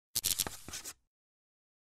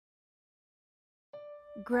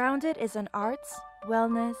Grounded is an arts,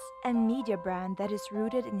 wellness, and media brand that is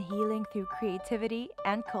rooted in healing through creativity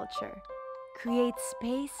and culture. Create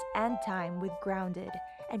space and time with Grounded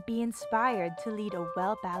and be inspired to lead a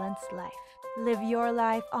well balanced life. Live your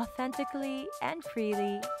life authentically and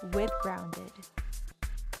freely with Grounded.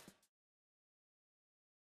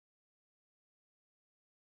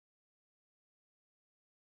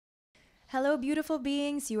 Hello, beautiful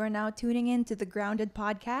beings. You are now tuning in to the Grounded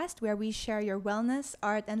podcast, where we share your wellness,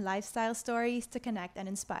 art, and lifestyle stories to connect and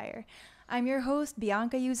inspire. I'm your host,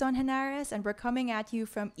 Bianca Yuzon Henares, and we're coming at you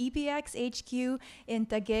from EPX HQ in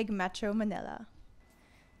Taguig, Metro Manila.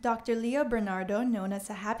 Dr. Lia Bernardo, known as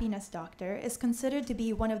a happiness doctor, is considered to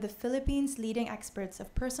be one of the Philippines' leading experts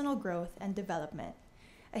of personal growth and development.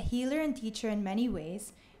 A healer and teacher in many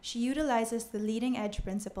ways, she utilizes the leading edge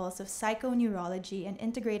principles of psychoneurology and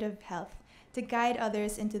integrative health to guide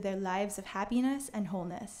others into their lives of happiness and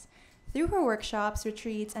wholeness. Through her workshops,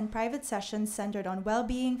 retreats, and private sessions centered on well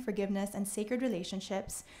being, forgiveness, and sacred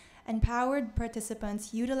relationships, empowered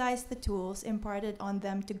participants utilize the tools imparted on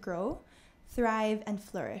them to grow, thrive, and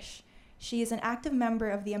flourish. She is an active member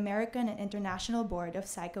of the American and International Board of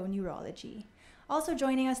Psychoneurology. Also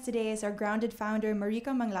joining us today is our Grounded founder, Marika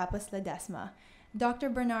Manglapos Ledesma. Dr.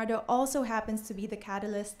 Bernardo also happens to be the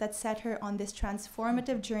catalyst that set her on this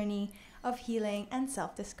transformative journey of healing and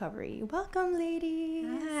self-discovery. Welcome, ladies.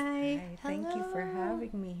 Hi. Thank you for Hello.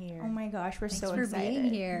 having me here. Oh my gosh, we're Thanks so for excited.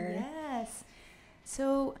 being here. Yes.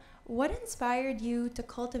 So, what inspired you to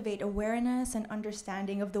cultivate awareness and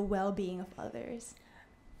understanding of the well-being of others?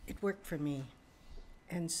 It worked for me.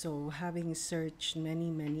 And so, having searched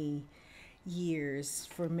many years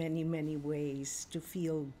for many ways to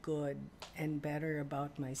feel good and better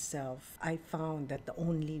about myself, I found that the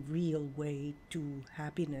only real way to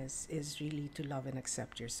happiness is really to love and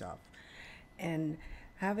accept yourself. And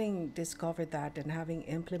having discovered that and having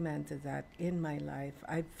implemented that in my life,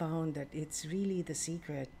 I've found that it's really the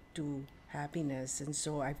secret to happiness. And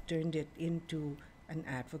so I've turned it into an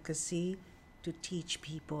advocacy to teach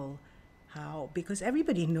people how, because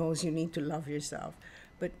everybody knows you need to love yourself,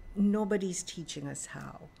 but nobody's teaching us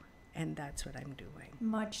how. And that's what I'm doing.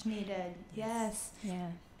 Much needed. Yes.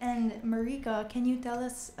 Yeah. And Marika, can you tell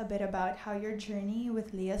us a bit about how your journey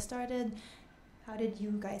with Leah started? How did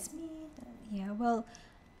you guys meet? Yeah. Well,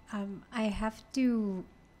 I have to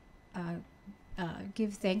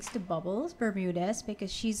give thanks to Bubbles Bermudez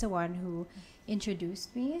because she's the one who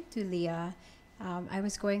introduced me to Leah. I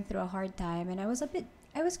was going through a hard time, and I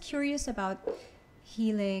was curious about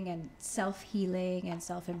healing and self-healing and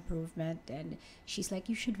self-improvement, and she's like,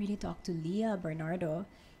 you should really talk to Lia Bernardo.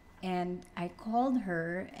 And I called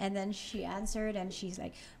her, and then she answered, and she's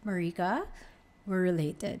like, Marika, we're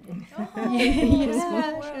related. Oh,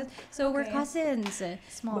 Yeah. So we're Okay. cousins.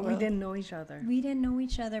 Small But we world. didn't know each other. We didn't know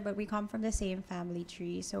each other, but we come from the same family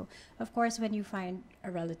tree. So, of course, when you find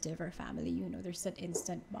a relative or family, there's that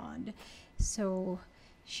instant bond. So,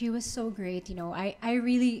 she was so great. I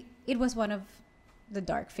really, it was one of the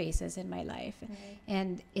dark phases in my life. Right.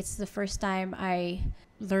 And it's the first time I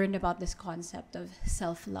learned about this concept of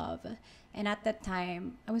self love. And at that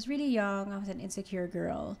time, I was really young, I was an insecure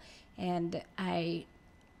girl. And I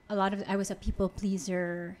was a people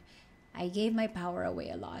pleaser. I gave my power away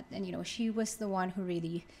a lot. And, she was the one who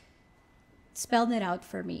really spelled it out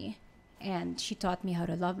for me. And she taught me how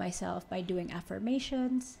to love myself by doing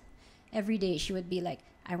affirmations. Every day she would be like,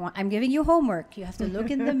 I'm giving you homework. You have to look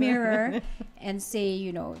in the mirror and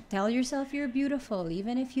say, tell yourself you're beautiful,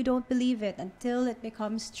 even if you don't believe it, until it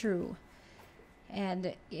becomes true.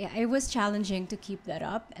 And yeah, it was challenging to keep that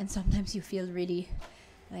up. And sometimes you feel really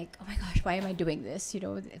like, oh my gosh, why am I doing this?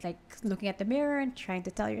 Like looking at the mirror and trying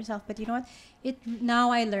to tell yourself. But you know what?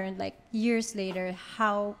 Now I learned, like years later,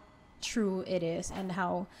 how true it is and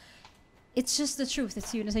how it's just the truth.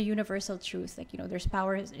 It's a universal truth. Like, there's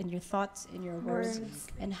power in your thoughts, in your words,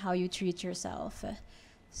 and how you treat yourself.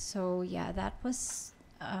 So yeah, that was.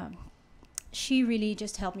 She really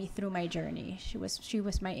just helped me through my journey. She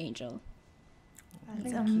was my angel.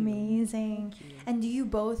 That's Thank you. amazing. Thank you. And do you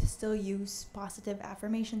both still use positive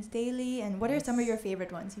affirmations daily? And what are some of your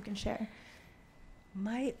favorite ones you can share?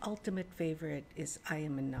 My ultimate favorite is I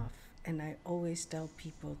am enough. And I always tell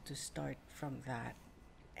people to start from that.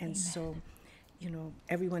 And so,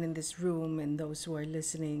 everyone in this room and those who are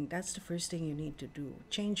listening, that's the first thing you need to do.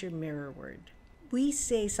 Change your mirror word. We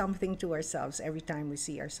say something to ourselves every time we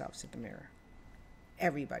see ourselves in the mirror.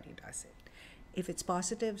 Everybody does it. If it's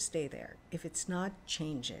positive, stay there. If it's not,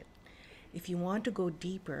 change it. If you want to go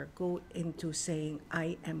deeper, go into saying,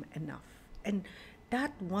 I am enough. And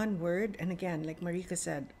that one word, and again, like Marika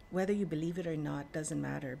said, whether you believe it or not doesn't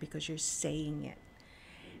matter because you're saying it.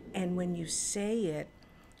 And when you say it,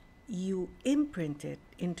 you imprint it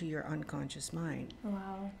into your unconscious mind.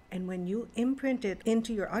 Wow. And when you imprint it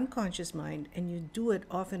into your unconscious mind and you do it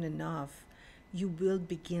often enough, you will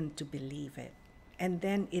begin to believe it. And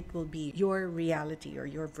then it will be your reality or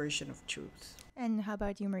your version of truth. And how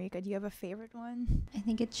about you, Marika? Do you have a favorite one? I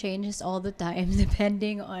think it changes all the time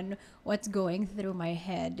depending on what's going through my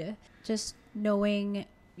head. Just knowing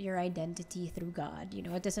your identity through God. You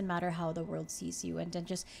know, it doesn't matter how the world sees you, and then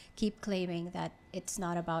just keep claiming that it's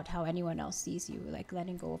not about how anyone else sees you, like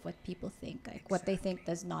letting go of what people think, like what they think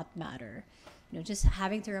does not matter. You know, just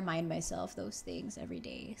having to remind myself those things every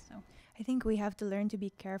day. So I think we have to learn to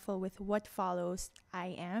be careful with what follows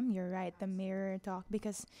I am. You're right, the mirror talk,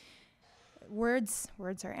 because words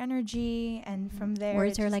are energy, and from there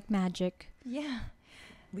words it are just- like magic. yeah.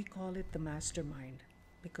 We call it the mastermind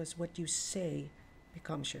because what you say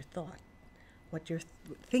becomes your thought. What you're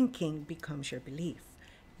thinking becomes your belief.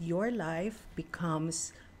 Your life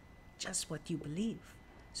becomes just what you believe.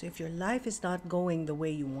 So if your life is not going the way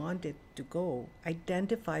you want it to go,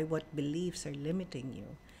 identify what beliefs are limiting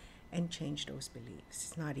you and change those beliefs.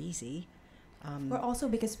 It's not easy. Or also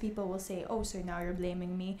because people will say, "Oh, so now you're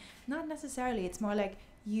blaming me." Not necessarily. It's more like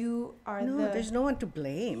you are No, the there's no one to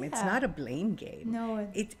blame. It's Yeah. not a blame game. No.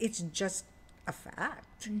 It's just a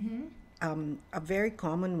fact. Mm-hmm. A very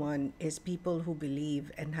common one is people who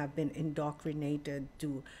believe and have been indoctrinated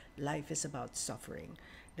to life is about suffering,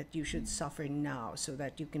 that you should suffer now so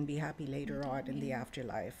that you can be happy later on in the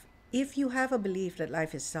afterlife. If you have a belief that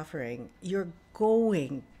life is suffering, you're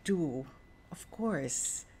going to, of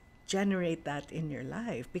course, generate that in your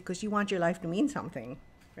life because you want your life to mean something,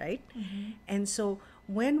 right? And so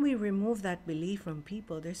when we remove that belief from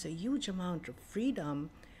people, there's a huge amount of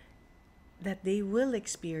freedom that they will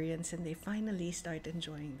experience, and they finally start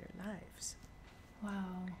enjoying their lives.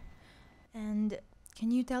 Wow. And can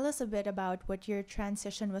you tell us a bit about what your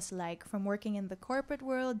transition was like from working in the corporate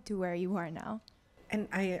world to where you are now? And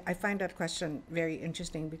I find that question very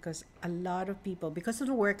interesting because a lot of people, because of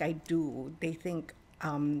the work I do, they think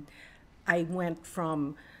I went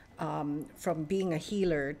from being a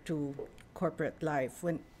healer to corporate life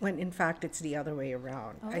when in fact it's the other way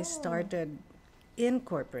around. I Oh. started in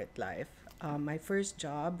corporate life. My first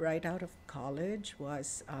job right out of college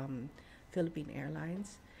was Philippine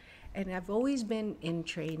Airlines, and I've always been in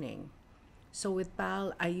training. So with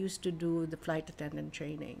PAL, I used to do the flight attendant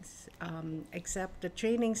trainings, except the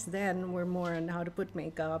trainings then were more on how to put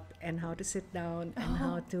makeup and how to sit down and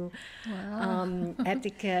how to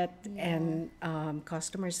etiquette and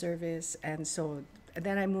customer service. And so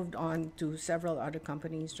then I moved on to several other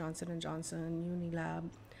companies, Johnson & Johnson, Unilab,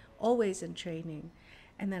 always in training.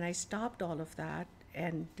 And then I stopped all of that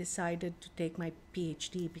and decided to take my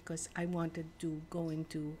PhD because I wanted to go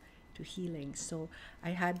into healing. So I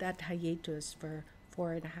had that hiatus for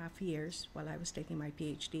 4.5 years while I was taking my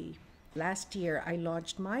PhD. Last year, I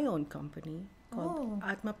launched my own company called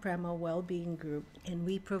Atma Prema Wellbeing Group, and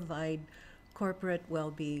we provide corporate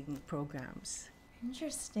well-being programs.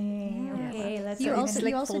 Interesting. Yeah. Okay, let's You go also ahead.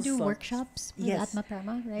 like you also full do focus. workshops with Yes. Atma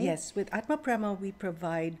Prema, right? Yes, with Atma Prema, we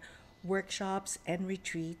provide workshops and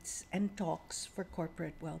retreats and talks for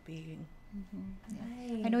corporate well-being.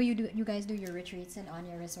 Nice. I know you do. You guys do your retreats in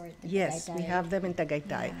Anya Resort. in Yes, we Tagaytay. have them in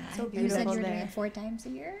Tagaytay. Yeah. So You said beautiful you're doing there. it 4 times a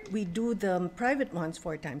year. We do the private ones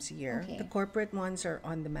 4 times a year. Okay. The corporate ones are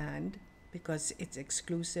on demand because it's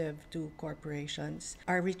exclusive to corporations.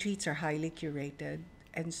 Our retreats are highly curated,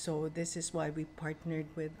 and so this is why we partnered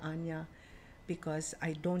with Anya, because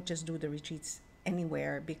I don't just do the retreats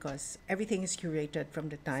anywhere because everything is curated from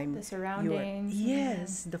the time The surroundings.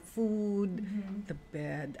 yes, the food, the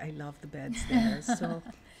bed. I love the beds there. So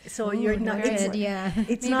Ooh, you're not noted, yeah.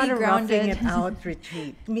 it's Maybe not a grounded. roughing it out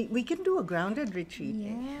retreat. We can do a grounded retreat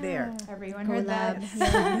there. Everyone heard that.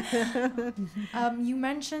 Collab. You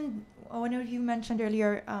mentioned, one of you mentioned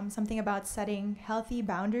earlier something about setting healthy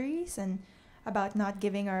boundaries and about not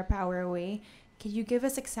giving our power away. Can you give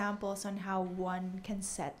us examples on how one can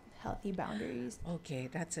set healthy boundaries? Okay,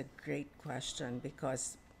 that's a great question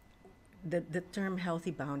because the term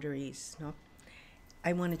healthy boundaries, no,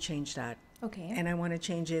 I want to change that, Okay. and I want to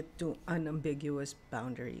change it to unambiguous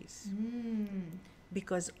boundaries Mm.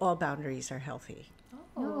 because all boundaries are healthy.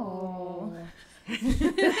 Oh.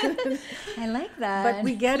 I like that. But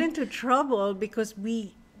we get into trouble because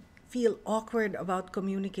we feel awkward about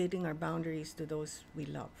communicating our boundaries to those we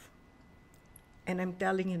love. And I'm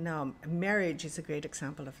telling you now, marriage is a great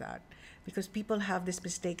example of that. Because people have this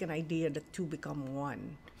mistaken idea that two become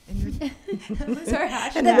one. And That's our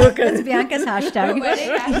hashtag. And look at That's Bianca's hashtag. Wedding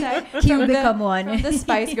hashtag. Q from become the, one. From the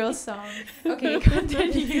Spice Girls song. Okay,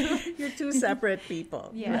 continue. you're two separate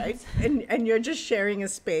people, Yes. right? And you're just sharing a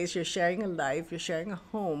space, you're sharing a life, you're sharing a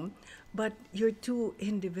home, but you're two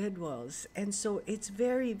individuals. And so it's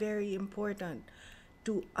very, very important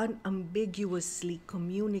to unambiguously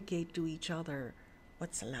communicate to each other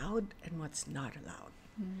what's allowed and what's not allowed.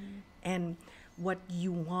 And what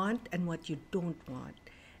you want and what you don't want.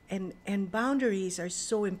 And boundaries are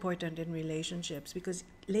so important in relationships, because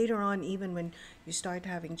later on, even when you start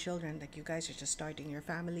having children, like you guys are just starting your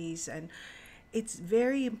families, and it's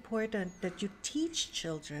very important that you teach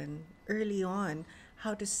children early on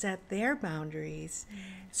how to set their boundaries,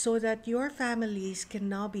 so that your families can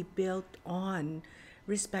now be built on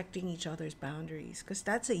respecting each other's boundaries. Because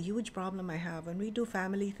that's a huge problem I have. When we do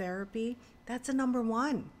family therapy, that's a number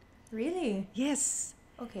one. Really? Yes.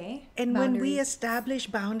 Okay. And when we Boundaries. establish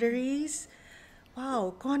boundaries,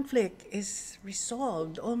 wow, conflict is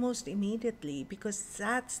resolved almost immediately, because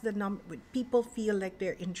that's the number. People feel like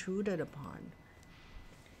they're intruded upon.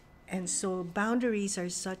 And so boundaries are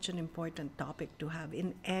such an important topic to have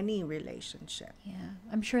in any relationship. Yeah,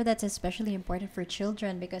 I'm sure that's especially important for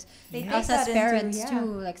children, because They us take as that into- parents yeah. too,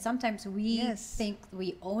 like sometimes we Yes. think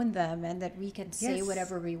we own them and that we can say Yes.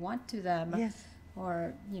 whatever we want to them, Yes.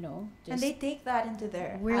 or just And they take that into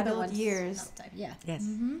their we're the adult ones years. sometimes. Yeah. Yes.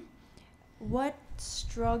 What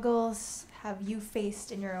struggles have you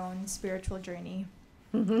faced in your own spiritual journey?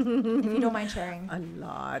 If you don't mind sharing. A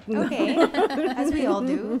lot. Okay, as we all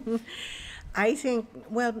do. I think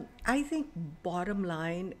bottom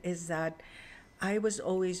line is that I was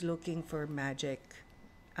always looking for magic.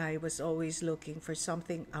 I was always looking for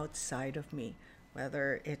something outside of me,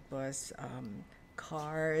 whether it was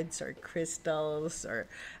cards or crystals or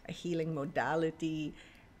a healing modality.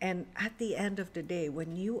 And at the end of the day,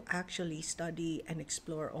 when you actually study and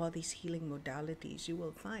explore all these healing modalities, you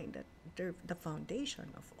will find that the foundation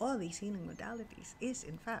of all these healing modalities is,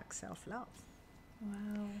 in fact, self-love.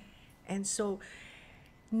 Wow. And so,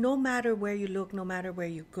 no matter where you look, no matter where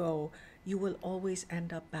you go, you will always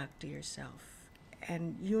end up back to yourself.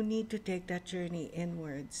 And you need to take that journey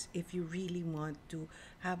inwards if you really want to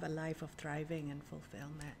have a life of thriving and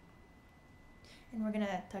fulfillment. And we're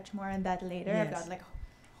gonna touch more on that later. I've Yes. got like a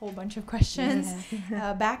whole bunch of questions.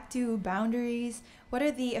 Back to boundaries. What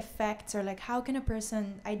are the effects, or like how can a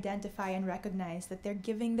person identify and recognize that they're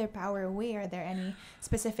giving their power away? Are there any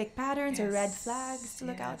specific patterns or red flags to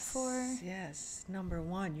look out for? Yes. Number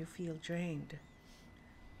one, you feel drained.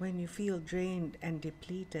 When you feel drained and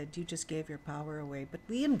depleted, you just gave your power away. But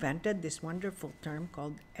we invented this wonderful term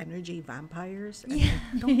called energy vampires. And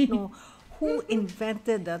I don't know who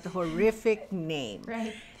invented that horrific name.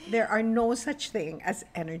 Right. There are no such thing as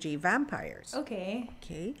energy vampires. Okay.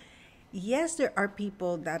 Okay. Yes, there are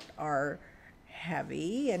people that are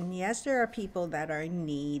heavy, and yes, there are people that are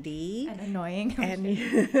needy. And annoying.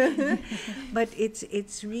 And but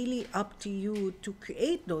it's really up to you to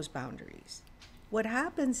create those boundaries. What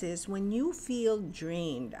happens is, when you feel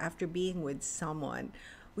drained after being with someone,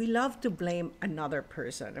 we love to blame another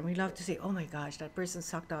person, and we love to say, oh my gosh, that person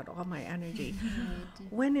sucked out all my energy.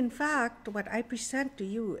 When in fact, what I present to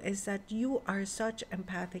you is that you are such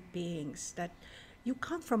empathic beings, that you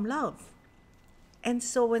come from love. And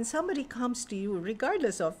so when somebody comes to you,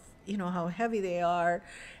 regardless of how heavy they are,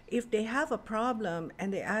 if they have a problem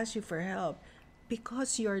and they ask you for help,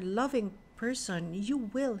 because you're a loving person, you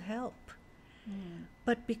will help.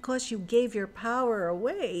 But because you gave your power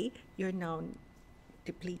away, you're now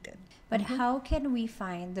depleted. But how can we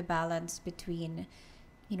find the balance between,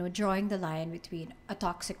 drawing the line between a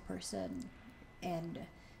toxic person and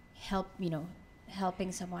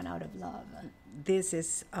helping someone out of love? This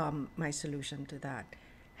is my solution to that.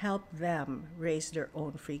 Help them raise their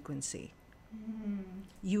own frequency.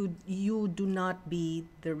 You do not be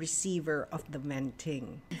the receiver of the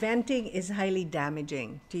venting. Venting is highly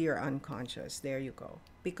damaging to your unconscious. There you go.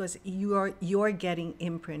 Because you're getting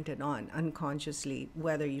imprinted on unconsciously,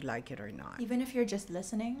 whether you like it or not. Even if you're just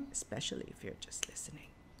listening. Especially if you're just listening.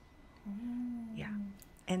 Yeah.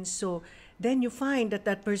 And so then you find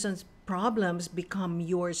that person's problems become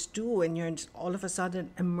yours too, and you're all of a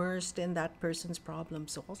sudden immersed in that person's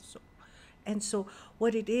problems also. And so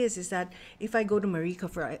what it is that if I go to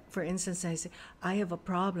Marika, for instance, and I say, I have a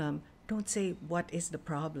problem, don't say, what is the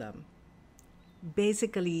problem?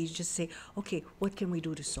 Basically, you just say, okay, what can we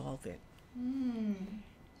do to solve it?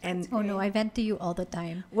 And Oh no, I vent to you all the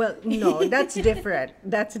time. well, no, that's different.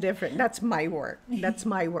 That's different. That's my work. That's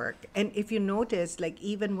my work. And if you notice, like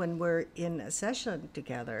even when we're in a session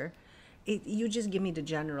together, you just give me the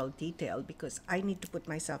general detail because I need to put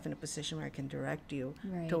myself in a position where I can direct you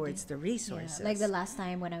Right. towards the resources. Yeah, like the last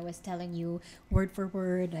time when I was telling you word for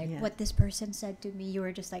word, like Yeah. what this person said to me, you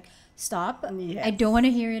were just like, "Stop! Yes. I don't want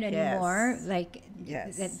to hear it anymore." Yes. Like,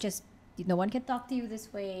 Yes. that just no one can talk to you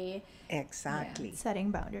this way. Exactly.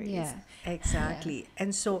 Setting boundaries. Yeah, Exactly.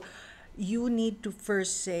 And so you need to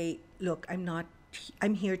first say, look,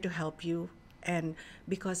 I'm here to help you. And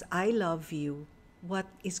because I love you, what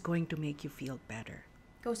is going to make you feel better?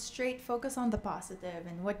 Go straight, focus on the positive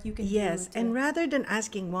and what you can Yes. do. And rather than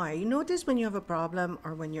asking why, you notice when you have a problem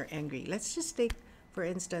or when you're angry, let's just take, for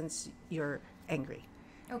instance, you're angry.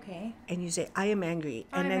 Okay. And you say, I am angry.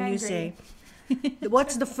 And I'm then you angry. say,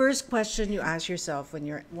 what's the first question you ask yourself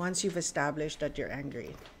once you've established that you're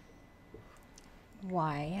angry?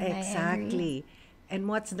 why am I angry? Exactly. And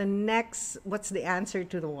what's the answer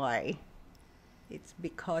to the why? It's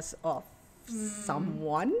because of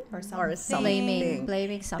someone Or something.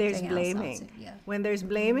 Blaming something There's else. blaming. Also, yeah. When there's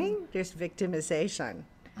blaming, there's victimization.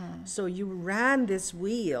 So you ran this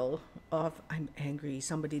wheel of, I'm angry,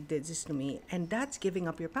 somebody did this to me, and that's giving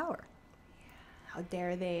up your power. How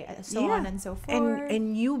dare they? So on and so forth.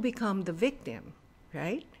 And you become the victim,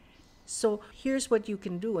 right? So here's what you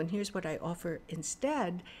can do, and here's what I offer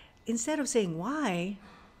instead. Instead of saying why,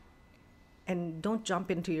 and don't jump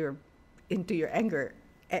into your anger,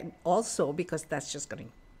 and also because that's just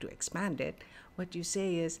going to expand it. What you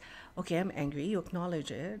say is, okay, I'm angry. You acknowledge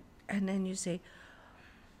it, and then you say,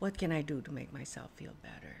 what can I do to make myself feel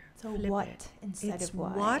better? So Flip what it. instead It's of why.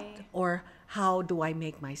 what or how do I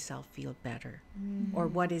make myself feel better? Or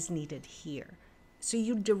what is needed here? So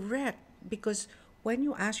you direct, because when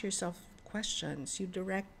you ask yourself questions, you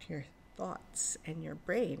direct your thoughts and your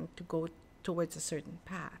brain to go towards a certain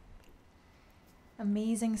path.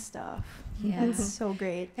 Amazing stuff. Yeah. That's so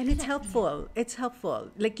great. And it's helpful. It's helpful.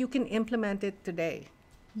 Like you can implement it today.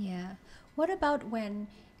 Yeah. What about when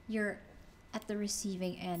you're at the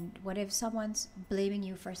receiving end? What if someone's blaming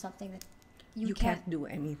you for something that you can't do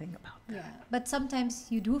anything about that. Yeah, but sometimes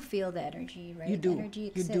you do feel the energy, right? You do. Energy You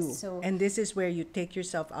exists. do. So And this is where you take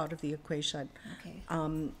yourself out of the equation. okay.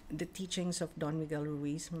 The teachings of Don Miguel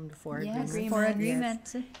Ruiz from the Four Yes, Agreements. for Yes.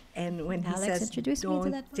 agreement. And when he Alex says, introduced me to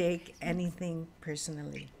don't that one. take anything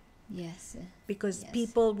personally. Yes. Because Yes.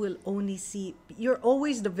 people will only see, you're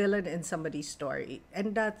always the villain in somebody's story.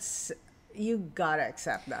 And that's, you gotta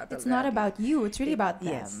accept that. It's not already. about you. It's really about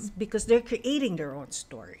them. Yes, because they're creating their own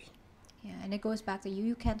story. Yeah, and it goes back to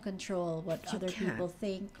you can't control what You other can't. people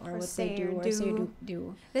think or, Or what say they do or or say do.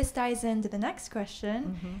 do. This ties into the next question.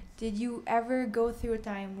 Mm-hmm. Did you ever go through a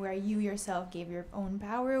time where you yourself gave your own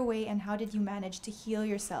power away, and how did you manage to heal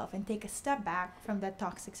yourself and take a step back from that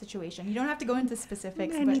toxic situation? You don't have to go into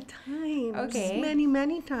specifics, Many but times. Okay.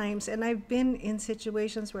 Many times. And I've been in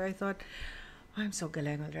situations where I thought, I'm so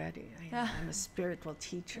galing already. I'm a spiritual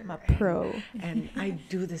teacher. I'm a pro. And I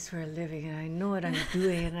do this for a living, and I know what I'm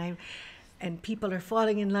doing, and people are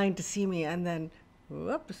falling in line to see me, and then,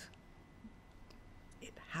 whoops,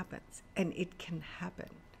 it happens. And it can happen.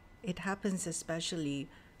 It happens especially,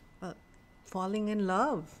 well, falling in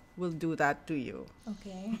love will do that to you.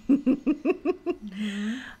 Okay.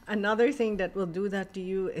 Another thing that will do that to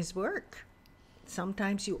you is work.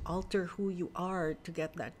 Sometimes you alter who you are to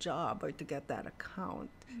get that job or to get that account.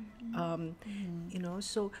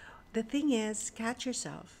 So the thing is, catch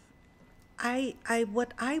yourself.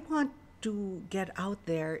 What I want to get out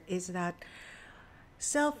there is that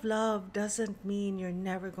self-love doesn't mean you're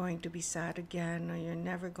never going to be sad again, or you're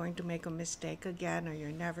never going to make a mistake again, or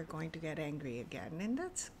you're never going to get angry again. And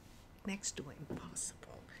that's next to impossible.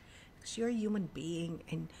 Because you're a human being,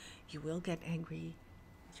 and you will get angry,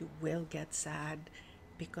 you will get sad,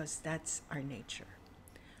 because that's our nature.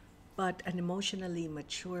 But an emotionally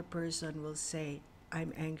mature person will say,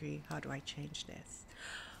 I'm angry, how do I change this?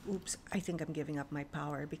 Oops, I think I'm giving up my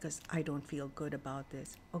power because I don't feel good about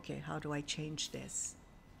this. Okay, how do I change this?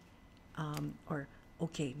 Or,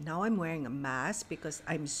 okay, now I'm wearing a mask because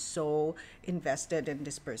I'm so invested in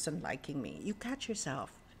this person liking me. You catch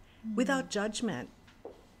yourself without judgment.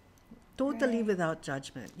 Totally Right. without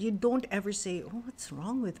judgment. You don't ever say, oh, what's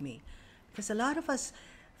wrong with me? Because a lot of us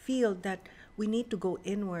feel that we need to go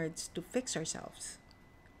inwards to fix ourselves.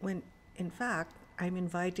 When, in fact, I'm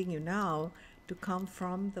inviting you now to come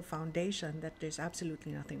from the foundation that there's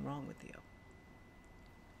absolutely nothing wrong with you.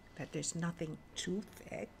 That there's nothing to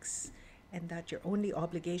fix, and that your only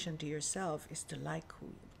obligation to yourself is to like who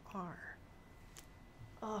you are.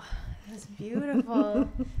 Oh, that's beautiful.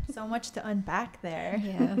 So much to unpack there.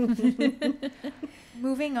 Yeah.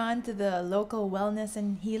 Moving on to the local wellness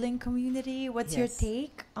and healing community, what's your Yes.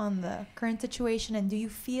 take on the current situation, and do you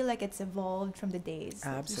feel like it's evolved from the days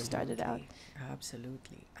that you started out?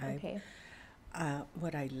 Absolutely. Okay.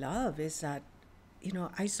 What I love is that,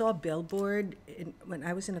 I saw a billboard when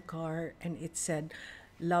I was in a car, and it said,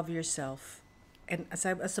 "Love yourself." And as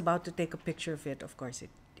I was about to take a picture of it, of course, it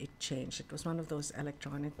changed. It was one of those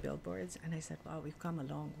electronic billboards, and I said, "Wow, we've come a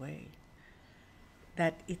long way."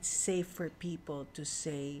 That it's safe for people to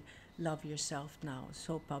say, "Love yourself" now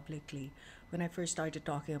so publicly. When I first started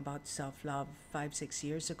talking about self love 5, 6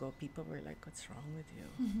 years ago, people were like, "What's wrong with you?"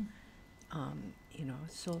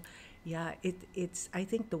 So yeah, it's I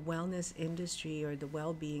think the wellness industry or the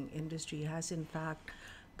well-being industry has in fact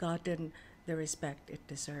gotten the respect it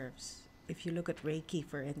deserves. If you look at Reiki,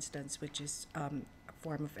 for instance, which is a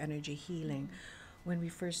form of energy healing, when we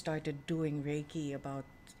first started doing Reiki about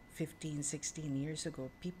 15, 16 years ago,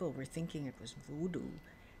 people were thinking it was voodoo.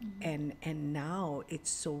 And now it's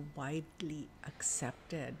so widely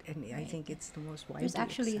accepted, and I Right. think it's the most widely There's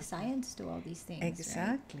actually accepted. science to all these things. Right?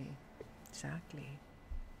 Exactly.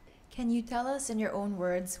 Can you tell us in your own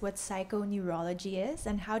words what psychoneurology is,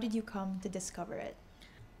 and how did you come to discover it?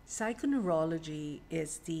 Psychoneurology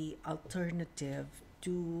is the alternative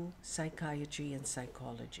to psychiatry and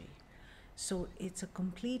psychology. So it's a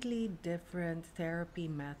completely different therapy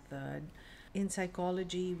method. In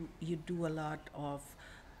psychology, you do a lot of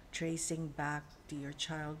tracing back to your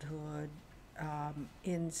childhood.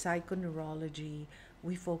 In psychoneurology,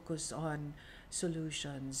 we focus on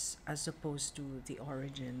solutions as opposed to the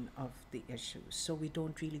origin of the issues. So we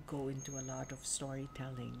don't really go into a lot of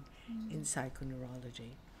storytelling in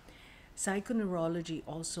psychoneurology. Psychoneurology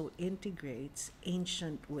also integrates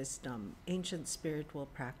ancient wisdom, ancient spiritual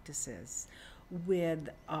practices with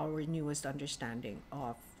our newest understanding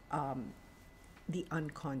of the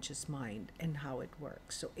unconscious mind and how it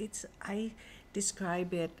works. So I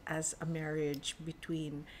describe it as a marriage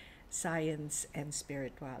between science and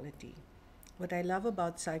spirituality. What I love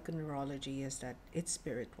about psychoneurology is that it's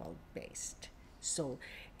spiritual based. So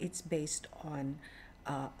it's based on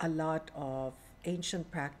a lot of ancient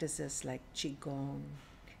practices like Qigong.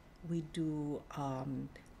 We do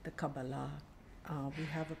the Kabbalah. We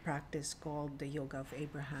have a practice called the Yoga of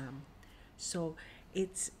Abraham. So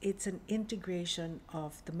it's an integration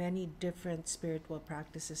of the many different spiritual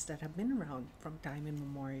practices that have been around from time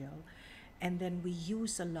immemorial. And then we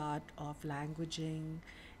use a lot of languaging,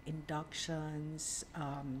 inductions,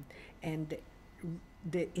 and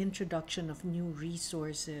the introduction of new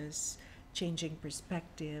resources, changing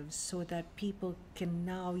perspectives, so that people can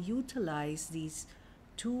now utilize these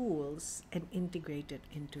tools and integrate it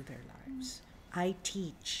into their lives. I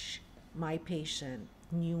teach my patient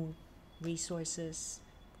new resources,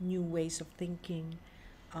 new ways of thinking,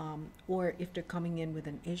 or if they're coming in with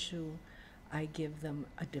an issue, I give them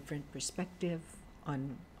a different perspective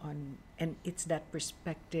and it's that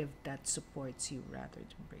perspective that supports you rather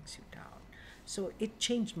than brings you down. So it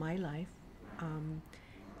changed my life.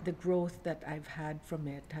 The growth that I've had from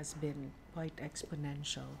it has been quite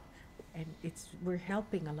exponential, and we're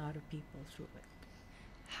helping a lot of people through it.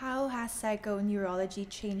 How has psychoneurology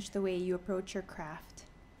changed the way you approach your craft?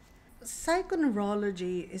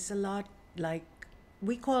 Psychoneurology is a lot like,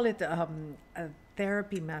 we call it a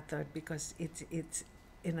therapy method because it's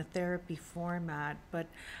in a therapy format, but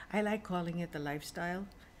I like calling it a lifestyle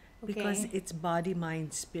because Okay. it's body,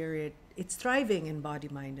 mind, spirit. It's thriving in body,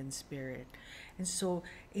 mind, and spirit. And so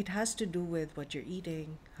it has to do with what you're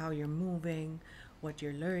eating, how you're moving, what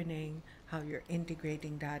you're learning, how you're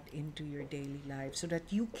integrating that into your daily life so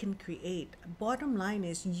that you can create. Bottom line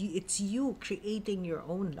is, it's you creating your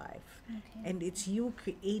own life. Okay. And it's you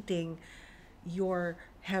creating your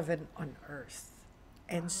heaven on earth.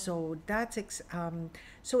 And so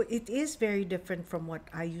so it is very different from what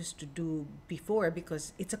I used to do before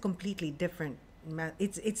because it's a completely different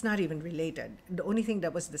it's not even related. The only thing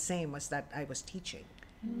that was the same was that I was teaching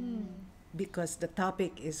because the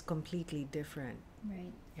topic is completely different.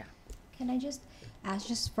 Right. Yeah. Can I just ask,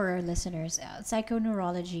 just for our listeners,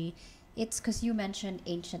 psychoneurology, it's because you mentioned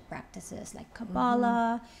ancient practices like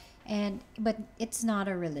Kabbalah, but it's not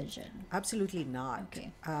a religion. Absolutely not.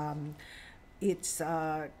 Okay. It's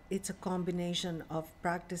a combination of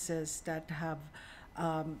practices that have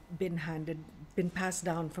been passed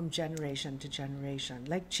down from generation to generation.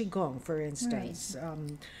 Like Qigong, for instance.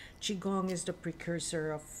 Qigong is the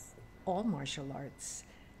precursor of all martial arts,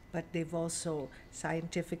 but they've also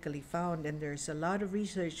scientifically found, and there's a lot of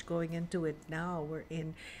research going into it now,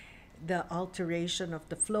 wherein the alteration of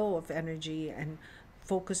the flow of energy and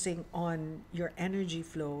focusing on your energy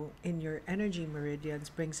flow in your energy meridians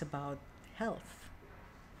brings about health.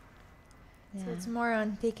 So it's more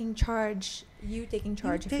on taking charge, you taking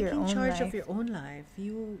charge of your taking own charge life. of your own life.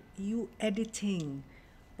 You editing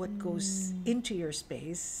what goes into your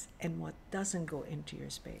space and what doesn't go into your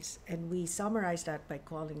space. And we summarize that by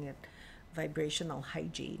calling it vibrational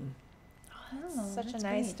hygiene. Oh, Such a that's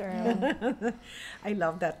nice great. term. I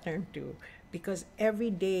love that term too, because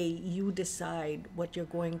every day you decide what you're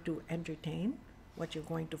going to entertain, what you're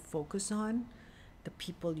going to focus on, the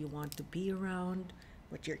people you want to be around,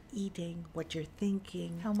 what you're eating, what you're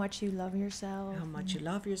thinking, How much you love yourself. how much you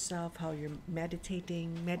love yourself, how you're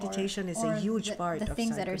meditating. Meditation is Or a huge the, part the of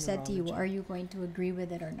things that are said to you. psychoneurology. Are you going to agree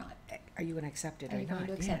with it or not? Are you going to accept it Are or you not? going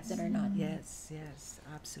to accept Yes. it or not? Yes, yes,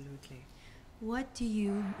 absolutely. What to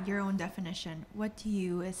you, your own definition, what to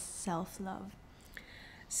you is self-love?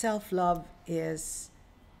 Self-love is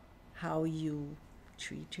how you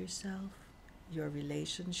treat yourself, your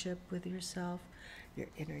relationship with yourself, your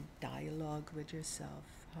inner dialogue with yourself.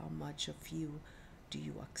 How much of you do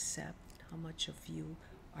you accept? How much of you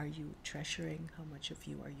are you treasuring? How much of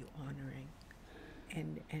you are you honoring?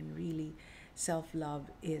 And really, self-love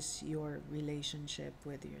is your relationship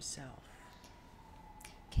with yourself.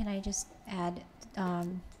 Can I just add?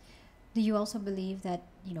 Do you also believe that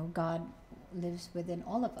God lives within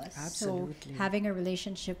all of us? Absolutely. So having a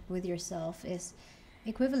relationship with yourself is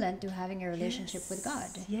equivalent to having a relationship with God.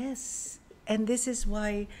 Yes. And this is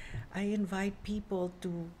why I invite people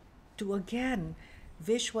to again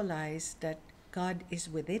visualize that God is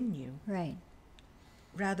within you Right.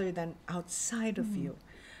 rather than outside of you.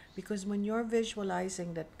 Because when you're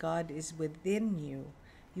visualizing that God is within you,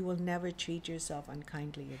 you will never treat yourself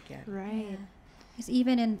unkindly again. Right. Because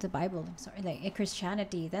even in the Bible, like in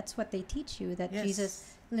Christianity, that's what they teach you, that Yes.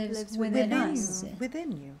 Jesus lives Lives within within us.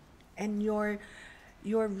 Within you. And you're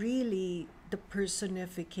really the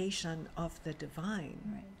personification of the divine.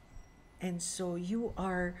 Right. And so you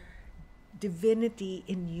are divinity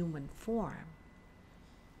in human form.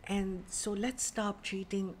 And so let's stop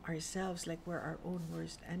treating ourselves like we're our own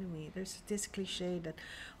worst enemy. There's this cliche that,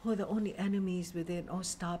 oh, the only enemy is within. Oh,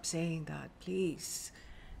 stop saying that, please.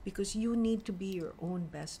 Because you need to be your own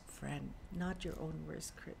best friend, not your own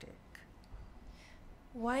worst critic.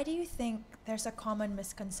 Why do you think there's a common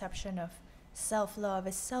misconception of self-love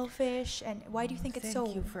is selfish, and why do you think it's so?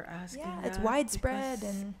 Thank you for asking Yeah, that. it's widespread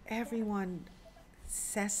because and everyone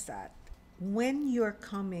says that. When you're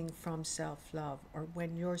coming from self-love or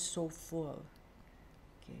when you're so full,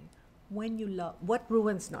 okay, when you love, what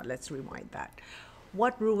ruins, no, let's rewind that.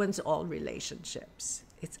 What ruins all relationships?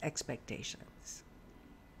 It's expectations,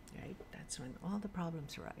 right? That's when all the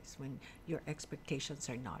problems arise, when your expectations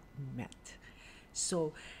are not met.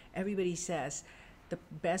 So everybody says the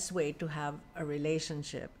best way to have a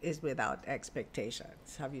relationship is without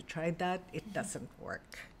expectations. Have you tried that? It doesn't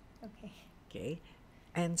work. okay. Okay?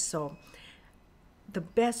 And so the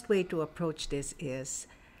best way to approach this is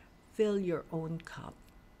fill your own cup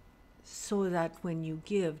so that when you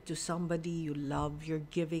give to somebody you love, you're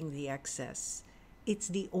giving the excess. It's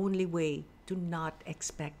the only way to not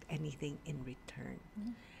expect anything in return.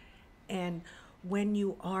 And when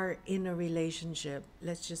you are in a relationship,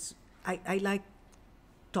 I like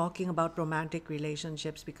talking about romantic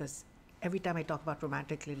relationships because every time I talk about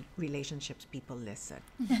romantic relationships, people listen.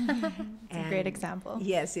 It's a great example.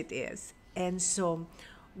 Yes, it is. And so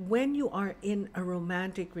when you are in a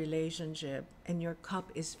romantic relationship and your cup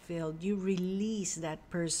is filled, you release that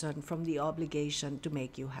person from the obligation to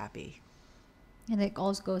make you happy. And it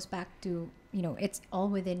also goes back to, it's all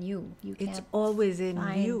within you. You can't It's always in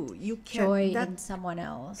find you. You can't joy in that, someone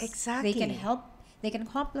else. Exactly. They can help, they can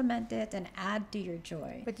complement it and add to your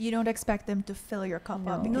joy. But you don't expect them to fill your cup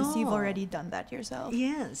up because you've No. already done that yourself.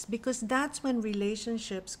 Yes, because that's when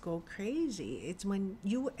relationships go crazy. It's when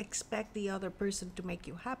you expect the other person to make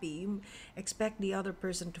you happy. You expect the other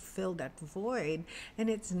person to fill that void, and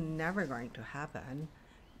it's never going to happen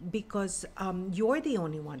because you're the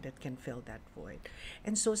only one that can fill that void.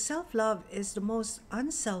 And so self-love is the most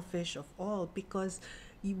unselfish of all because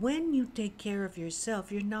when you take care of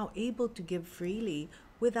yourself, you're now able to give freely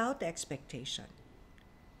without expectation.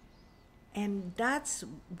 And that's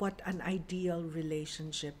what an ideal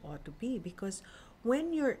relationship ought to be because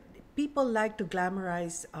when people like to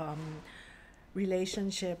glamorize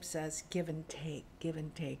relationships as give and take,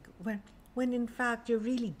 when in fact you're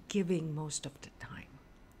really giving most of the time.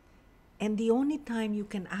 And the only time you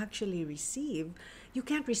can actually receive, you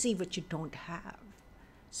can't receive what you don't have.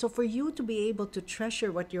 So for you to be able to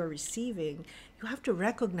treasure what you're receiving, you have to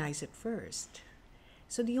recognize it first.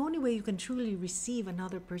 So the only way you can truly receive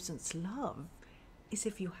another person's love is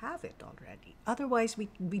if you have it already. Otherwise,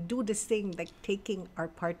 we do this thing like taking our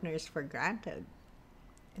partners for granted.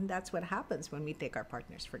 And that's what happens when we take our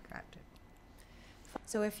partners for granted.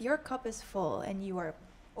 So if your cup is full and you are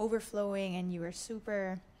overflowing and you are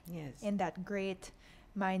super Yes. in that great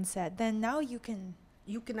mindset, then now you can.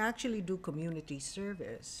 You can actually do community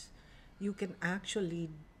service. You can actually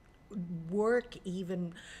work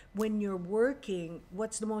even when you're working.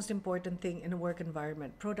 What's the most important thing in a work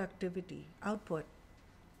environment? Productivity, output.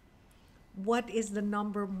 What is the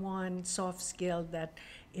number one soft skill that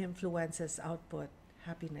influences output?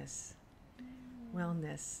 Happiness,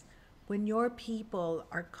 wellness. When your people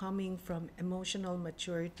are coming from emotional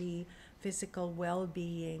maturity, physical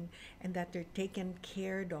well-being, and that they're taken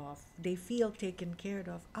care of, they feel taken care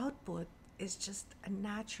of, output is just a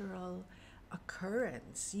natural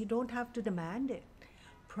occurrence. You don't have to demand it.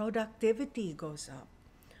 Productivity goes up.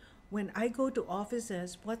 When I go to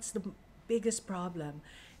offices, what's the biggest problem?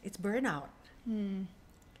 It's burnout.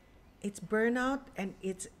 It's burnout and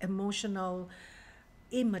it's emotional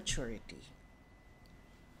immaturity.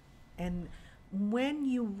 And when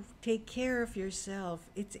you take care of yourself,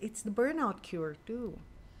 it's the burnout cure too.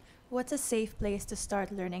 What's a safe place to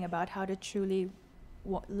start learning about how to truly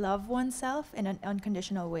love oneself in an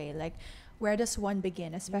unconditional way? Like, where does one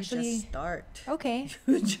begin? Especially, You just start. okay,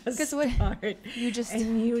 You just 'Cause start. what- you just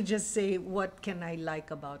and you just say, what can I like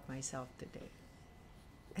about myself today?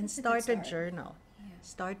 And That's a good start a start. journal. Yeah.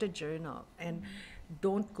 Start a journal. And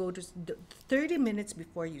don't go to 30 minutes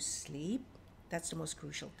before you sleep. That's the most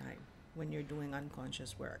crucial time when you're doing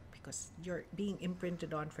unconscious work, because you're being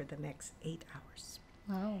imprinted on for the next 8 hours.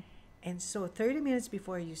 Wow. And so 30 minutes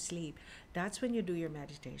before you sleep, that's when you do your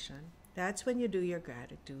meditation. That's when you do your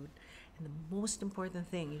gratitude. And the most important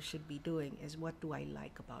thing you should be doing is, what do I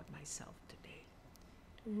like about myself today?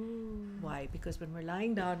 Why? Because when we're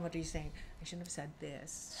lying down, what are you saying? I shouldn't have said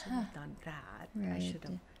this. Shouldn't have done that. I Right. should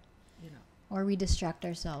have, you know. Or we distract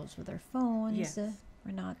ourselves with our phones. Yes.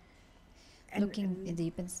 We're not And- looking and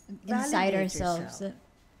deep inside validate ourselves. yourself.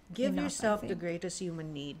 Give enough, I yourself the think. greatest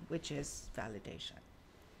human need, which is validation.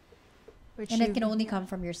 which And it can you- only come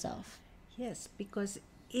from yourself. Yes, because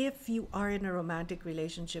if you are in a romantic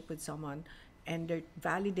relationship with someone and they're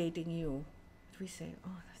validating you, we say,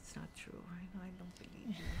 "Oh, that's not true. I don't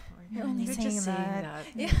believe you." Or, You're only just saying saying that."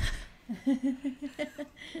 that.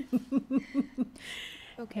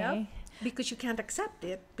 Okay. Because you can't accept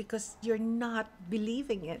it because you're not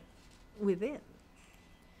believing it within.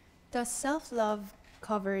 Does self-love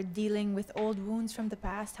cover dealing with old wounds from the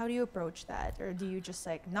past? How do you approach that? Or do you just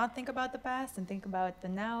like not think about the past and think about the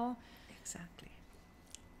now? Exactly.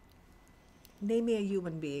 Name me a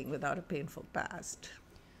human being without a painful past,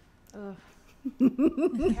 Ugh.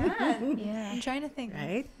 Can't. Yeah. I'm trying to think.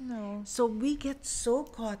 right? No. So we get so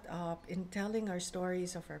caught up in telling our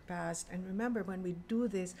stories of our past. And remember, when we do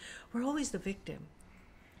this, we're always the victim.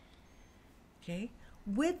 Okay?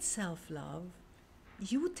 With self-love,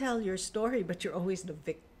 you tell your story, but you're always the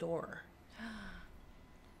victor.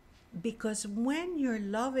 Because when you're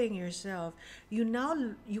loving yourself, you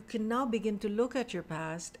can now begin to look at your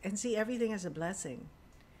past and see everything as a blessing.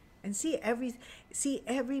 And see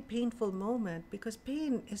every painful moment, because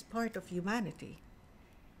pain is part of humanity.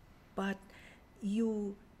 But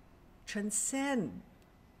you transcend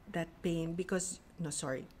that pain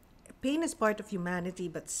pain is part of humanity,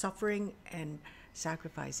 but suffering and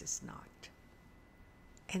sacrifice is not.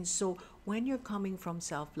 And so when you're coming from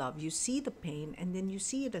self-love, you see the pain and then you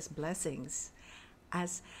see it as blessings,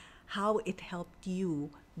 as how it helped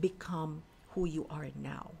you become who you are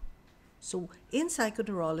now. So in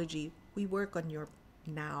psychoneurology, we work on your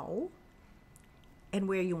now and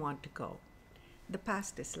where you want to go. The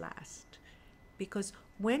past is last. Because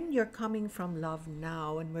when you're coming from love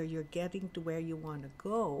now and where you're getting to where you want to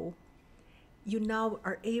go, you now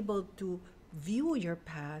are able to view your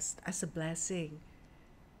past as a blessing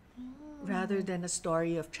rather than a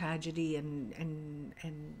story of tragedy and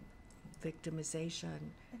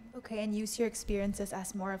victimization. Okay, and use your experiences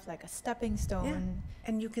as more of like a stepping stone.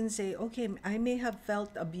 And you can say, okay, I may have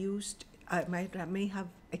felt abused, I may have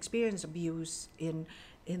experienced abuse in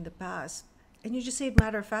the past. And you just say it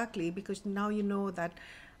matter-of-factly because now you know that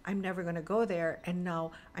I'm never going to go there, and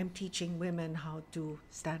now I'm teaching women how to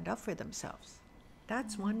stand up for themselves.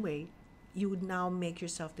 That's one way you would now make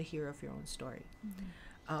yourself the hero of your own story.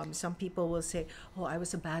 Some people will say, oh, I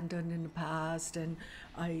was abandoned in the past and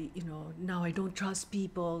now I don't trust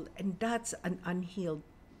people. And that's an unhealed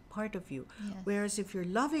part of you. Yes. Whereas if you're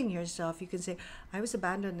loving yourself, you can say, I was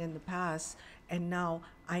abandoned in the past and now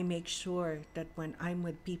I make sure that when I'm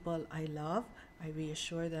with people I love, I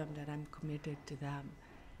reassure them that I'm committed to them.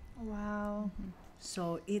 Wow.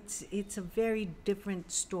 So it's a very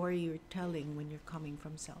different story you're telling when you're coming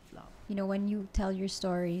from self-love. You know, when you tell your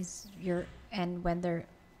stories,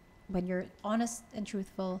 when you're honest and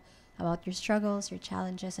truthful about your struggles, your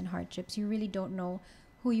challenges and hardships, you really don't know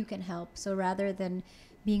who you can help. So rather than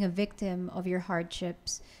being a victim of your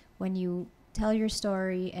hardships, when you tell your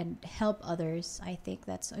story and help others, I think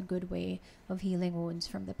that's a good way of healing wounds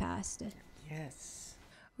from the past. Yes.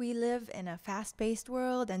 We live in a fast paced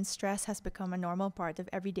world, and stress has become a normal part of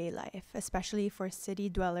everyday life, especially for city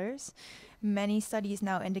dwellers. Many studies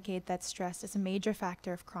now indicate that stress is a major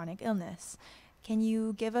factor of chronic illness. Can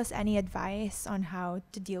you give us any advice on how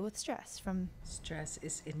to deal with stress from Stress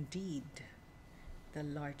is indeed the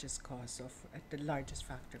largest cause of the largest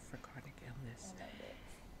factor for chronic illness.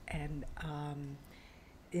 And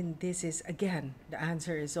in this is again the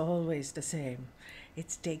answer is always the same.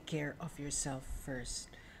 It's take care of yourself first.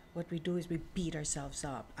 What we do is we beat ourselves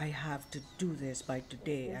up. I have to do this by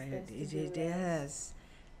today. Yes,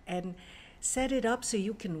 and set it up so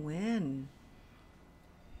you can win.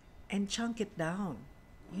 And chunk it down.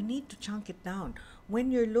 You need to chunk it down.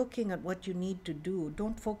 When you're looking at what you need to do,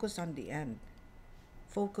 don't focus on the end.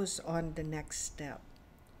 Focus on the next step.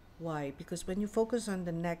 Why? Because when you focus on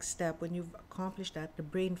the next step, when you've accomplished that, the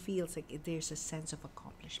brain feels like there's a sense of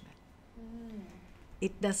accomplishment.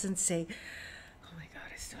 It doesn't say, oh my God,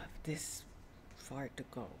 I still have this far to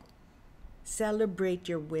go. Celebrate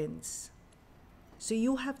your wins. So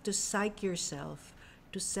you have to psych yourself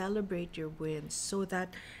to celebrate your wins so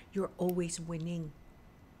that you're always winning.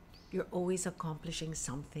 You're always accomplishing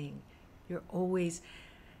something. You're always,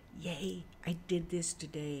 yay, I did this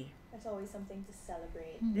today. There's always something to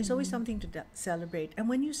celebrate. There's always something to celebrate. And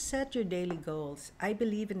when you set your daily goals, I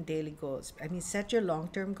believe in daily goals. I mean, set your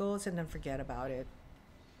long-term goals and then forget about it.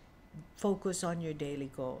 Focus on your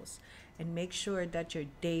daily goals and make sure that your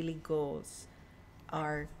daily goals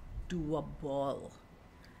are doable.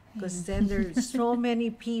 Because then there's so many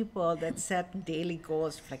people that set daily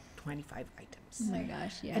goals for like 25 items. Oh my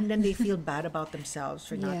gosh, yeah. And then they feel bad about themselves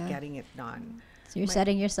for not Yeah. getting it done. So you're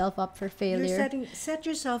setting yourself up for failure.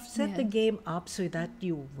 Set the game up so that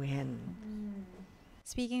you win.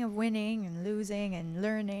 Speaking of winning and losing and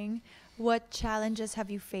learning, what challenges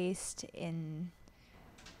have you faced in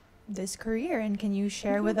this career, and can you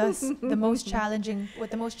share with us what the most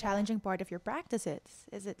challenging part of your practice is?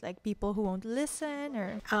 Is it like people who won't listen,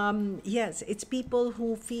 or Yes, it's people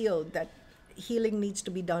who feel that healing needs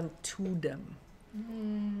to be done to them.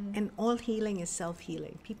 And all healing is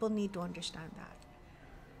self-healing. People need to understand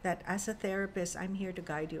that as a therapist, I'm here to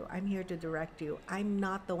guide you. I'm here to direct you. I'm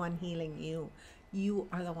not the one healing you. You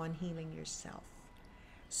are the one healing yourself.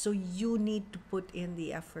 So you need to put in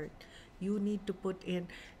the effort. You need to put in,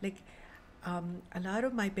 a lot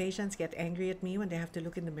of my patients get angry at me when they have to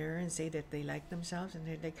look in the mirror and say that they like themselves, and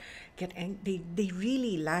they're like, they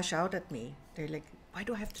really lash out at me. They're like, why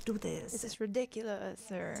do I have to do this? is this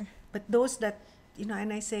ridiculous? Or But those that,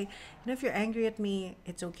 and I say, if you're angry at me,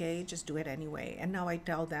 it's okay, just do it anyway. And now I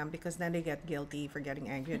tell them, because then they get guilty for getting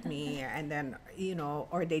angry at me, and then,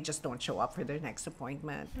 or they just don't show up for their next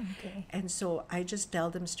appointment. okay, And so I just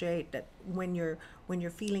tell them straight that when you're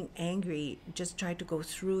feeling angry, just try to go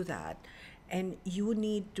through that. And you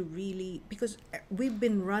need to really, because we've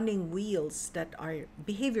been running wheels that our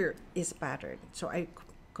behavior is patterned. So I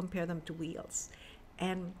compare them to wheels.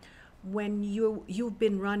 And when you've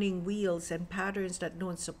been running wheels and patterns that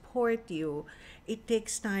don't support you, it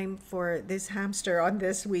takes time for this hamster on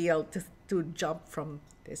this wheel to jump from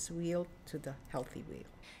this wheel to the healthy wheel.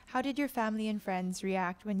 how did your family and friends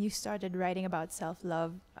react when you started writing about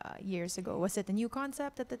self-love years ago? Was it a new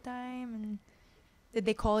concept at the time, and did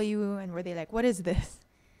they call you and were they like, what is this?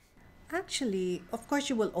 Actually, of course,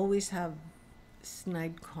 you will always have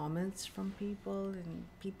snide comments from people, and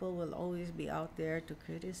people will always be out there to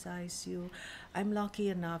criticize you. I'm lucky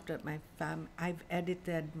enough that I've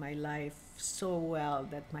edited my life so well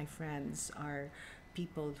that my friends are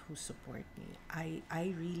people who support me.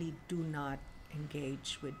 I really do not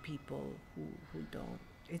engage with people who don't.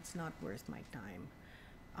 It's not worth my time.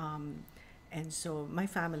 And so my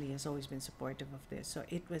family has always been supportive of this. So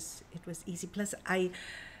it was easy. Plus, I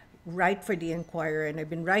write for the Inquirer, and I've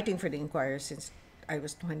been writing for the Inquirer since I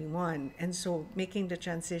was 21. And so making the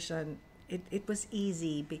transition, it was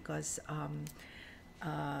easy because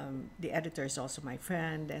the editor is also my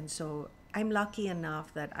friend. And so I'm lucky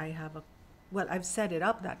enough that I have I've set it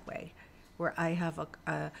up that way, where I have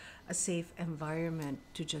a safe environment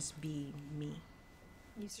to just be me.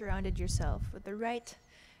 You surrounded yourself with the right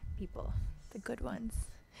people, the good ones.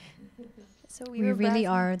 So We were really browsing-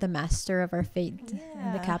 are the master of our fate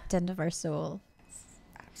and the Yeah. captain of our soul.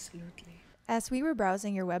 Absolutely. As we were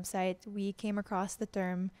browsing your website, we came across the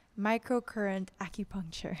term microcurrent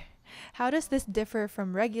acupuncture. How does this differ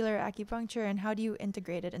from regular acupuncture, and how do you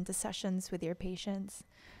integrate it into sessions with your patients?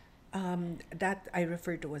 That I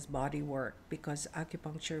refer to as body work, because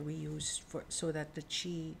acupuncture we use for so that the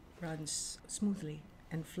chi runs smoothly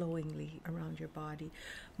and flowingly around your body.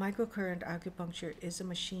 Microcurrent acupuncture is a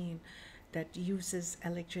machine that uses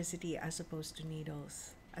electricity as opposed to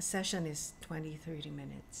needles. A session is 20-30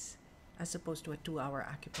 minutes as opposed to a 2-hour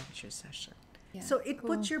acupuncture session. Yeah. So it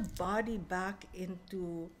Cool. puts your body back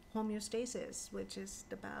into homeostasis, which is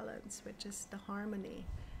the balance, which is the harmony.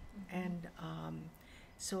 And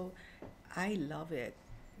so I love it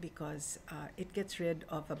because it gets rid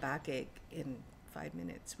of a backache in 5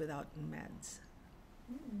 minutes without meds.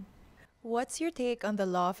 What's your take on the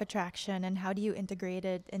law of attraction, and how do you integrate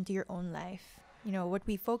it into your own life? You know, what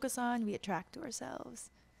we focus on, we attract to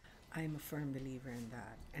ourselves. I'm a firm believer in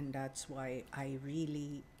that. And that's why I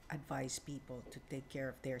really advise people to take care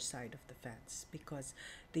of their side of the fence, because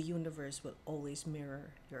the universe will always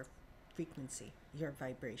mirror your frequency, your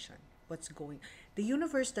vibration. What's going The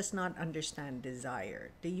universe does not understand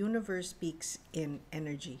desire. The universe speaks in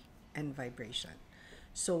energy and vibration.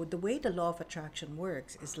 So the way the law of attraction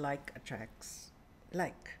works is like attracts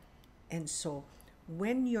like. And so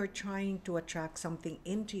when you're trying to attract something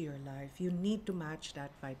into your life, you need to match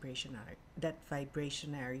that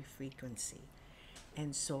vibrationary frequency.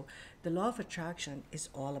 And so the law of attraction is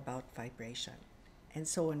all about vibration. And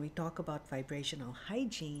so when we talk about vibrational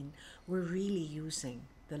hygiene, we're really using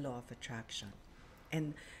the law of attraction.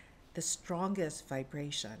 And the strongest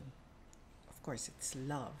vibration, of course, it's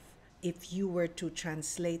love. If you were to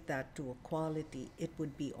translate that to a quality, it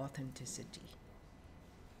would be authenticity,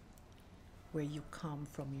 where you come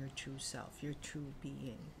from your true self, your true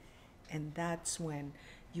being. And that's when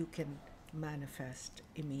you can manifest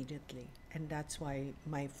immediately. And that's why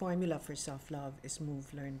my formula for self-love is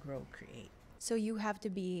move, learn, grow, create. So you have to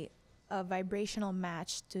be a vibrational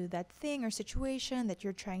match to that thing or situation that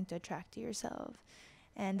you're trying to attract to yourself.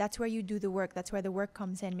 And that's where you do the work. That's where the work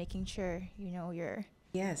comes in, making sure, you're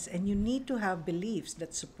Yes, and you need to have beliefs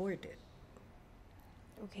that support it.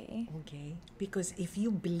 okay. Okay? Because if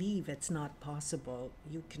you believe it's not possible,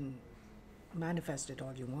 you can manifest it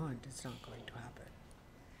all you want. It's not going to happen.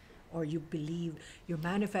 Or you believe you're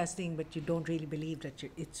manifesting, but you don't really believe that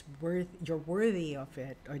you're worthy of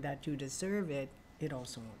it, or that you deserve it. It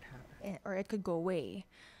also won't happen. Or it could go away.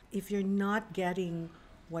 If you're not getting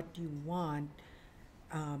what you want,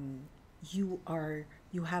 you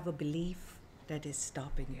have a belief that is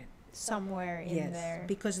stopping it. Somewhere in Yes, there.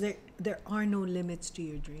 because there are no limits to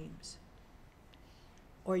your dreams,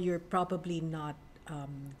 or you're probably not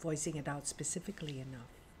voicing it out specifically enough.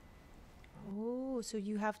 Oh, so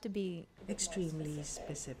you have to be. Extremely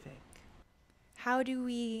specific. How do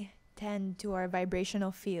we tend to our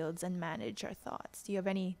vibrational fields and manage our thoughts? Do you have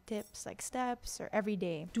any tips, like steps or every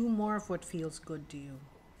day? Do more of what feels good to you.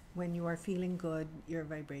 When you are feeling good, your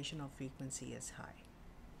vibrational frequency is high.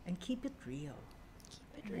 And keep it real.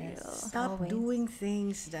 Keep it real. Stop Always. doing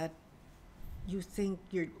things that you think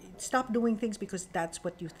stop doing things because that's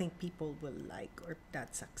what you think people will like, or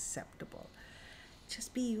that's acceptable.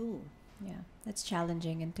 Just be you. Yeah, that's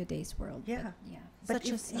challenging in today's world. Yeah. But yeah, But Such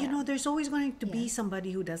if, a- there's always going to be Yeah.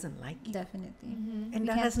 somebody who doesn't like you. definitely. Mhm. And We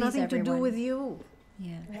that can't has please nothing to do everyone. with you.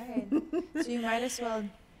 Yeah. Right. So you might as well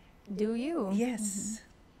do you. Yes.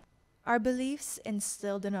 Our beliefs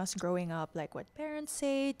instilled in us growing up, like what parents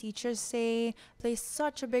say, teachers say, play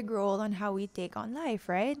such a big role on how we take on life,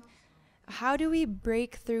 right? How do we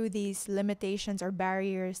break through these limitations or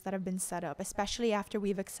barriers that have been set up, especially after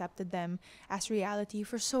we've accepted them as reality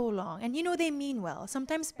for so long? And they mean well.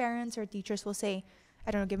 Sometimes parents or teachers will say,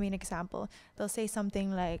 I don't know, give me an example. They'll say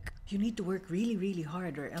something like, You need to work really, really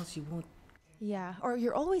hard, or else you won't. yeah, or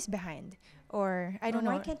you're always behind, or I don't Or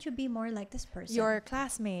know, Why can't you be more like this person? your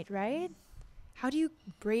classmate, right? How do you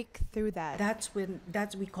break through that?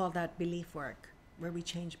 We call that belief work, where we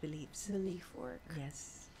change beliefs. Belief work.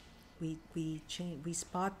 Yes. We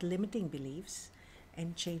spot limiting beliefs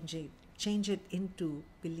and change it into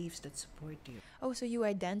beliefs that support you. Oh, so you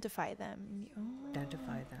identify them.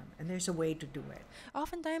 Identify them. And there's a way to do it.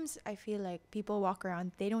 Oftentimes, I feel like people walk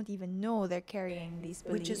around, they don't even know they're carrying these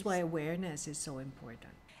beliefs. Which is why awareness is so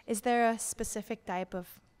important. Is there a specific type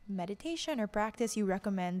of meditation or practice you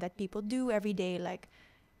recommend that people do every day? Like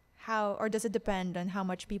or does it depend on how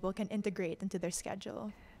much people can integrate into their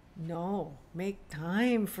schedule? No, make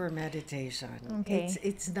time for meditation. Okay.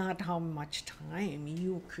 It's not how much time.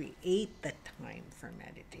 You create the time for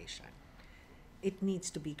meditation. It needs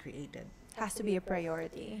to be created. Has to be a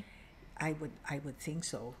priority. I would think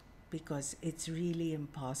so. because it's really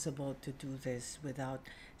impossible to do this without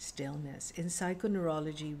stillness. In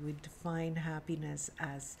psychoneurology, we define happiness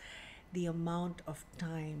as the amount of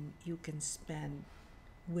time you can spend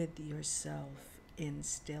with yourself in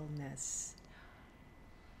stillness.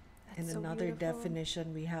 That's And so another beautiful.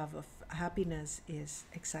 definition we have of happiness is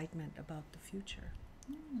excitement about the future.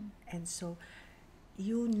 And so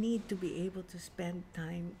you need to be able to spend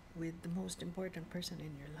time with the most important person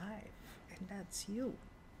in your life, and that's you.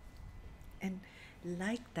 And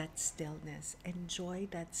like that stillness, enjoy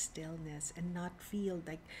that stillness, and not feel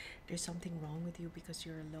like there's something wrong with you because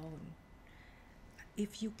you're alone.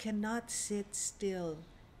 If you cannot sit still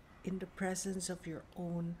in the presence of your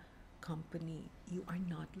own company, you are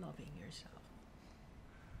not loving yourself.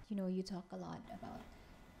 You know, you talk a lot about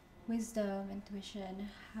wisdom, intuition.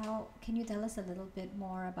 How can you tell us a little bit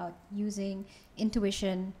more about using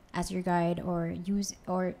intuition as your guide, or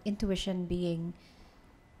intuition being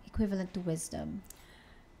equivalent to wisdom?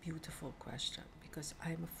 Beautiful question, because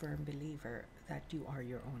I'm a firm believer that you are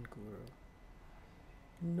your own guru.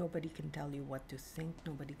 Nobody can tell you what to think,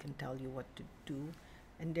 nobody can tell you what to do,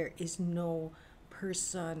 and there is no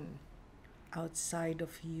person outside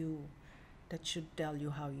of you that should tell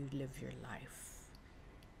you how you live your life.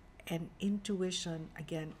 And intuition,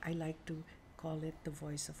 again, I like to call it the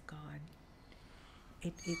voice of God.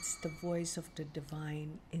 It's the voice of the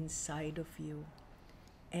divine inside of you.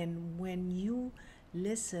 And when you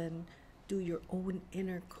listen to your own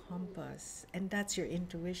inner compass, and that's your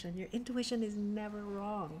intuition is never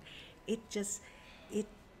wrong. It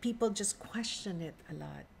people just question it a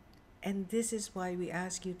lot. And this is why we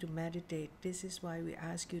ask you to meditate. This is why we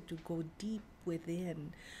ask you to go deep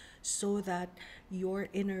within, so that your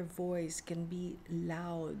inner voice can be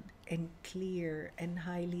loud and clear and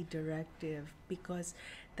highly directive, because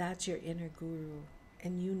that's your inner guru.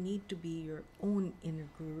 And you need to be your own inner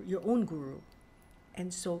guru, your own guru.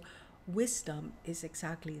 And so wisdom is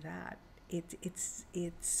exactly that.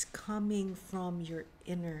 It's coming from your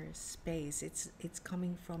inner space. It's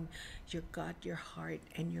coming from your gut, your heart,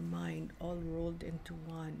 and your mind all rolled into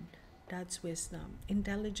one. That's wisdom.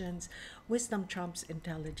 Wisdom trumps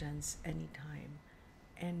intelligence anytime.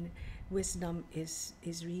 And wisdom is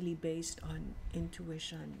really based on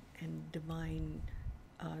intuition and divine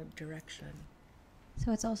direction.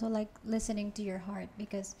 So it's also like listening to your heart,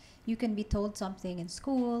 because you can be told something in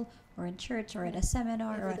school or in church or at a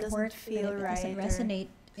seminar If or it at doesn't work, feel but it right doesn't or- resonate.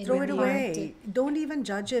 in Throw your it heart. away. Don't even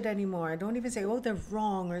judge it anymore. Don't even say, "Oh, they're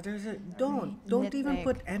wrong," or "There's a." Don't. Right. Don't even Nitpick.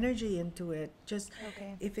 put energy into it. Just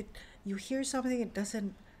Okay. if you hear something, it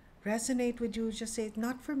doesn't resonate with you, just say, "It's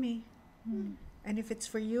not for me." And if it's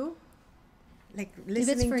for you, like If it's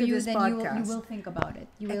listening for to you, this then podcast, you will think about it.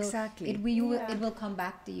 You will Exactly. Yeah. it will come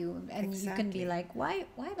back to you, and you can be Exactly. like, why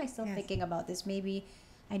am I still Yes. thinking about this? Maybe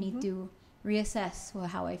I need to reassess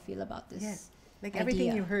how I feel about this. Yes. Like everything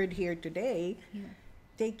idea. you heard here today, Yeah.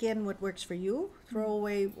 take in what works for you, throw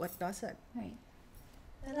away what doesn't. Right.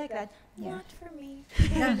 I like that. Yeah. Not for me.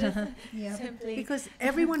 Yeah. Simply. Because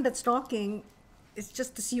everyone that's talking is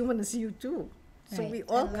just as human as you too. So Right. we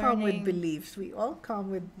all And come with learning. beliefs. We all come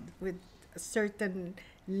with a certain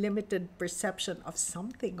limited perception of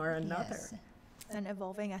something or another. Yes. And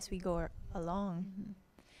evolving as we go along.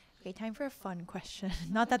 Okay, time for a fun question.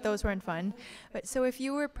 Not that those weren't fun, but so if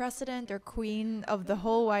you were president or queen of the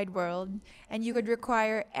whole wide world and you could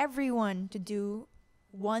require everyone to do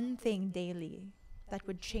one thing daily that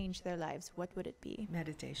would change their lives, what would it be?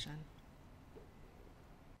 Meditation.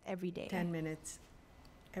 Every day. 10 minutes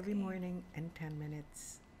every Okay. morning and 10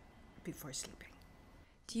 minutes before sleeping.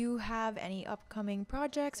 Do you have any upcoming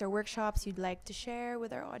projects or workshops you'd like to share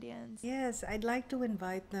with our audience? Yes, I'd like to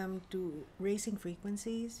invite them to Raising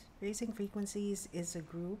Frequencies. Raising Frequencies is a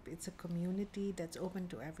group, it's a community that's open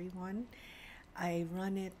to everyone. I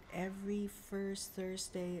run it every first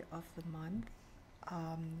Thursday of the month.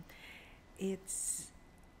 It's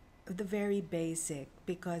the very basic,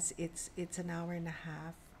 because it's an hour and a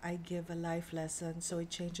half. I give a life lesson, so it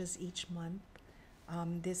changes each month.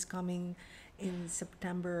 This coming in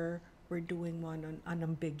September, we're doing one on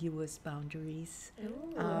unambiguous boundaries.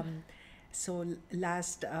 So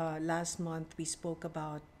last month we spoke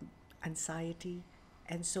about anxiety,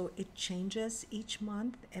 and so it changes each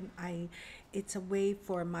month, and it's a way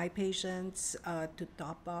for my patients to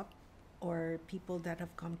top up, or people that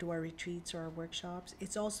have come to our retreats or our workshops.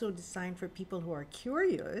 It's also designed for people who are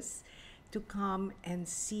curious to come and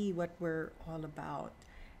see what we're all about.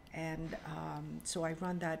 And so I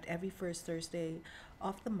run that every first Thursday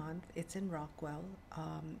of the month. It's in Rockwell.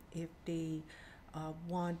 If they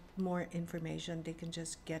want more information, they can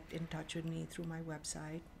just get in touch with me through my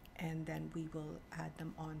website. and then we will add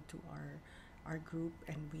them on to our group,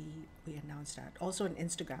 and we announce that. Also on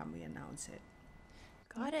Instagram, we announce it.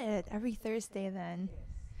 Got it. Every Thursday then.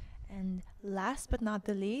 And last but not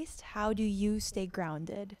the least, how do you stay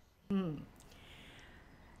grounded?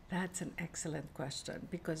 That's an excellent question,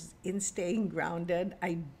 because in staying grounded,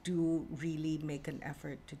 I do really make an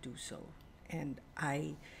effort to do so. And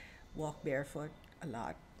I walk barefoot a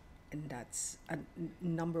lot. And that's a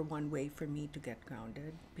number one way for me to get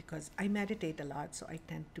grounded, because I meditate a lot, so I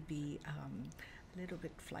tend to be a little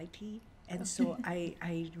bit flighty. And so I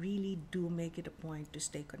really do make it a point to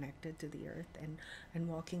stay connected to the earth, and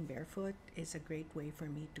walking barefoot is a great way for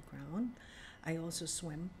me to ground. I also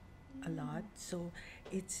swim a lot, so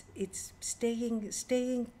it's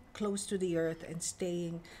staying close to the earth and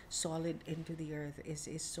staying solid into the earth is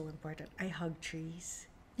so important. I hug trees.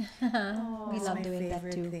 We It's love my doing that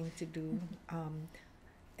favorite too. thing to do.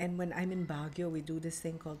 And when I'm in Baguio, we do this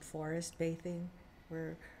thing called forest bathing,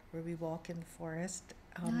 where we walk in the forest.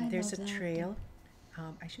 I There's a love that. trail.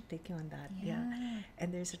 I should take you on that. Yeah.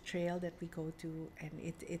 And there's a trail that we go to, and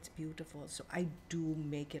it's beautiful. So I do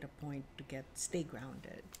make it a point to stay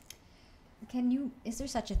grounded. Is there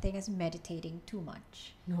such a thing as meditating too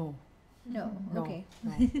much? No, No. no, Okay.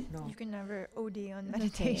 no. You can never OD on Okay.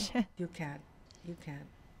 meditation. You can't. You can't.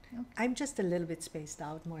 Okay. I'm just a little bit spaced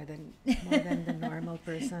out more than the normal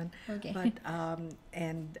person. Okay.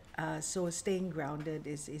 But so staying grounded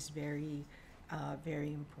is very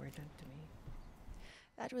very important to me.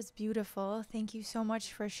 That was beautiful. Thank you so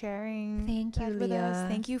much for sharing Thank you, that with us. Lia.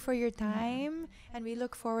 Thank you for your time. And we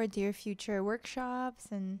look forward to your future workshops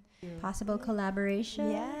and Possible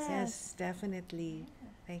collaboration. Yes. Yes, definitely.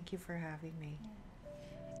 Thank you for having me.